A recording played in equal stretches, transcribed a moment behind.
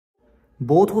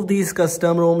Both of these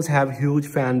custom ROMs have huge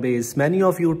fan base. Many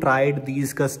of you tried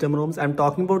these custom ROMs. I'm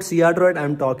talking about crDroid,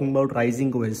 I'm talking about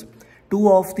RisingOS.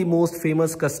 Two of the most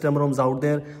famous custom ROMs out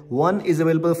there. One is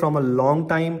available from a long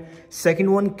time.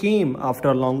 Second one came after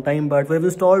a long time, but we've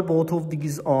installed both of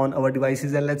these on our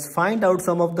devices, and let's find out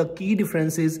some of the key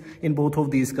differences in both of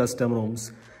these custom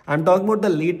ROMs. I'm talking about the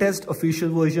latest official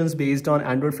versions based on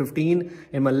Android 15.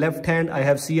 In my left hand, I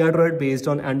have crDroid based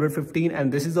on Android 15,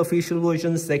 and this is the official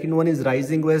version. Second one is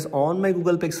RisingOS on my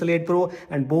Google Pixel 8 Pro,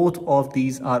 and both of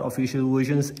these are official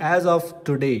versions as of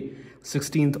today.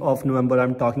 16th of November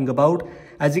I'm talking about.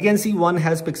 As you can see, one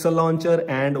has Pixel Launcher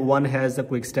and one has the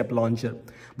Quick Step Launcher.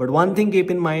 But one thing keep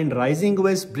in mind,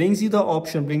 RisingOS brings you the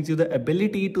option, brings you the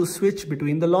ability to switch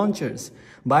between the launchers.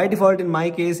 By default, in my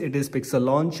case, it is Pixel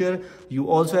Launcher. You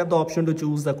also have the option to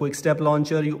choose the Quick Step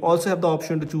Launcher. You also have the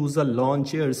option to choose the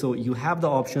launcher. So you have the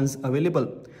options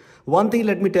available. One thing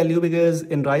let me tell you, because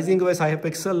in RisingOS I have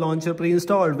Pixel Launcher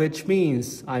pre-installed, which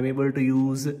means I'm able to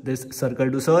use this circle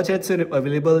to search. It's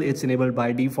available, it's enabled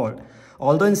by default.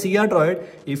 Although in crDroid,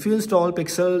 if you install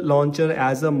Pixel Launcher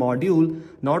as a module,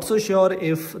 not so sure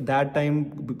if that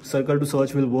time circle to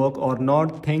search will work or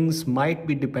not. Things might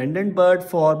be dependent, but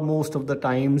for most of the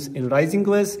times in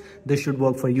RisingOS, this should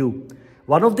work for you.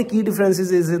 One of the key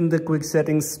differences is in the quick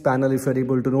settings panel, if you're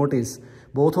able to notice.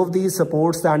 Both of these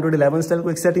supports the Android 11 style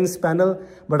quick settings panel,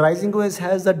 but RisingOS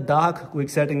has the dark quick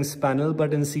settings panel,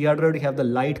 but in crDroid you have the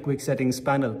light quick settings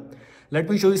panel. Let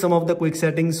me show you some of the quick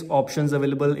settings options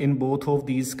available in both of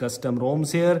these custom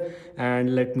ROMs here,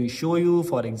 and let me show you.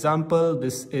 For example,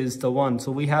 this is the one.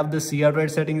 So we have the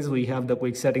crDroid settings, we have the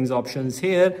quick settings options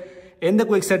here. In the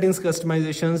quick settings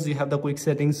customizations, you have the quick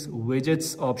settings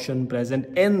widgets option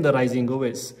present in the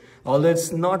RisingOS. Although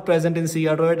it's not present in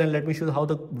crDroid, and let me show you how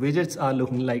the widgets are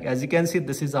looking like. As you can see,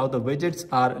 this is how the widgets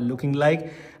are looking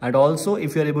like. And also,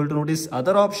 if you're able to notice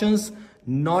other options,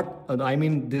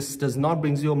 this does not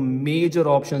bring you major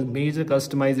options, major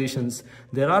customizations.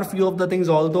 There are few of the things,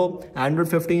 although Android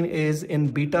 15 is in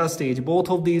beta stage.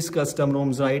 Both of these custom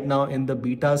ROMs right now in the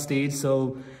beta stage,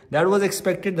 so that was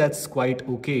expected. That's quite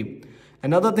okay.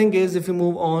 Another thing is, if you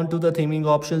move on to the theming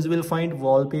options, you will find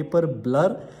wallpaper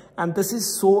blur, and this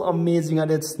is so amazing,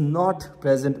 and it's not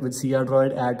present with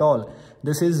crDroid at all.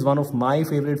 This is one of my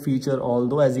favorite feature,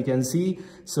 although as you can see,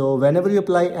 so whenever you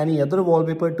apply any other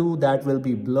wallpaper to, that will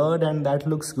be blurred, and that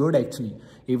looks good actually.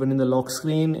 Even in the lock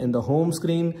screen, in the home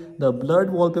screen, the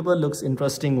blurred wallpaper looks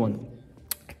interesting one.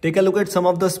 Take a look at some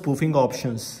of the spoofing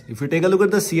options. If you take a look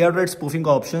at the crDroid spoofing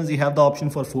options, you have the option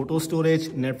for photo storage,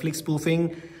 Netflix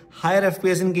spoofing, higher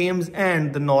FPS in games,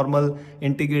 and the normal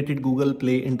integrated Google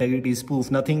Play integrity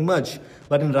spoof. Nothing much.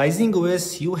 But in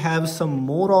RisingOS, you have some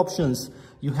more options.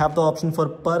 You have the option for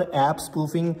per app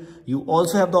spoofing. You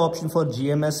also have the option for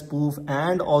GMS spoof,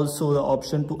 and also the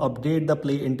option to update the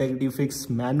Play integrity fix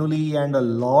manually, and a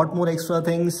lot more extra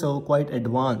things. So quite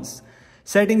advanced.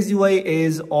 Settings UI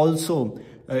is also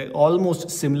almost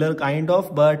similar kind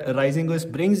of, but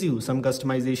RisingOS brings you some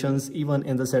customizations even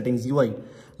in the settings UI.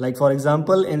 Like for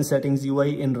example, in settings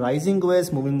UI in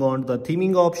RisingOS, moving on to the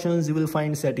theming options, you will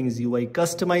find settings UI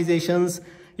customizations.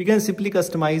 You can simply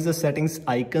customize the settings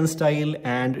icon style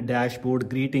and dashboard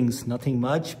greetings. Nothing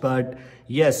much, but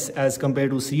yes, as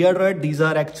compared to crDroid, these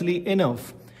are actually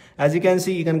enough. As you can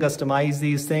see, you can customize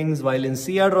these things, while in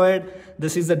crDroid,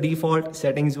 this is the default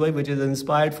settings UI, which is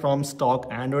inspired from stock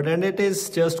Android, and it is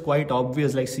just quite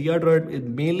obvious. Like crDroid, it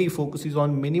mainly focuses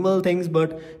on minimal things,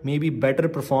 but maybe better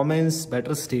performance,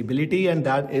 better stability, and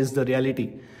that is the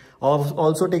reality.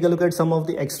 Also take a look at some of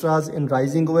the extras in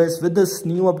RisingOS. With this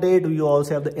new update, you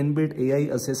also have the inbuilt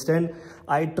AI assistant.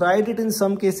 I tried it in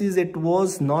some cases, it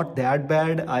was not that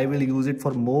bad. I will use it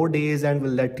for more days and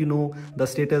will let you know the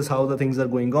status, how the things are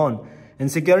going on. In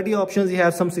security options, you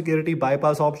have some security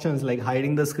bypass options like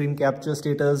hiding the screen capture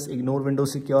status, ignore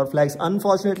Windows secure flags.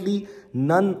 Unfortunately,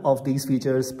 none of these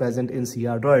features present in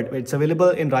crDroid. It's available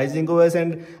in RisingOS,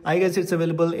 and I guess it's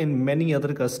available in many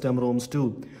other custom ROMs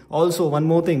too. Also, one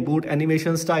more thing, boot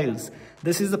animation styles.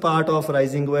 This is the part of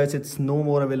RisingOS. It's no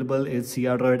more available in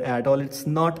crDroid at all. It's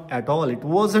not at all. It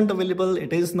wasn't available.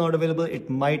 It is not available. It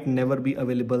might never be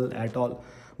available at all.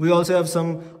 We also have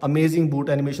some amazing boot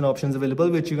animation options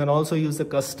available, which you can also use the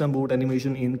custom boot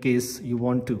animation in case you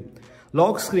want to.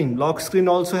 Lock screen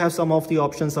also has some of the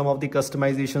options, some of the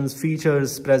customizations,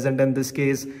 features present in this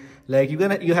case. Like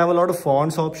you have a lot of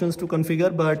fonts options to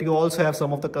configure, but you also have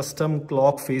some of the custom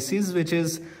clock faces, which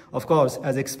is of course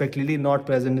as expectedly not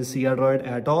present in crDroid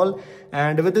at all.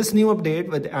 And with this new update,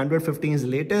 with Android 15's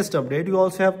latest update, you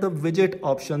also have the widget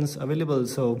options available.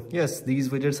 So yes, these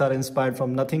widgets are inspired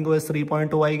from NothingOS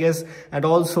 3.0, I guess, and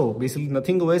also basically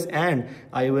NothingOS and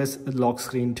iOS lock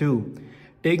screen too.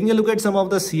 Taking a look at some of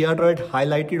the crDroid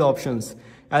highlighted options,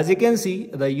 as you can see,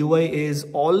 the UI is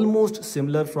almost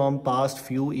similar from past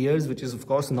few years, which is of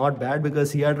course not bad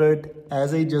because crDroid,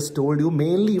 as I just told you,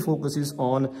 mainly focuses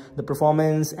on the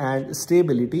performance and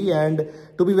stability. And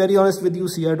to be very honest with you,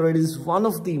 crDroid is one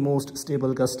of the most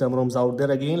stable custom ROMs out there.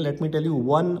 Again, let me tell you,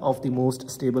 one of the most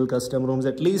stable custom ROMs,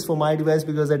 at least for my device,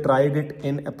 because I tried it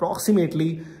in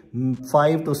approximately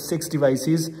 5 to 6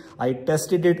 devices. I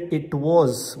tested it. It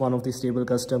was one of the stable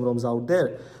custom ROMs out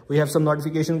there. We have some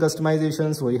notification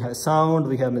customizations, we have sound,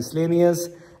 we have miscellaneous,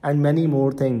 and many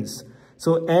more things.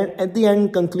 So at the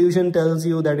end, conclusion tells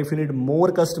you that if you need more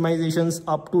customizations,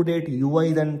 up-to-date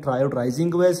UI, then try out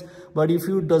RisingOS. But if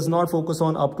you does not focus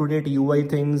on up-to-date UI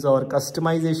things or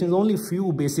customizations, only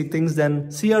few basic things, then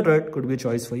crDroid could be a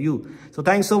choice for you. So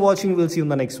thanks for watching. We'll see you in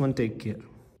the next one. Take care.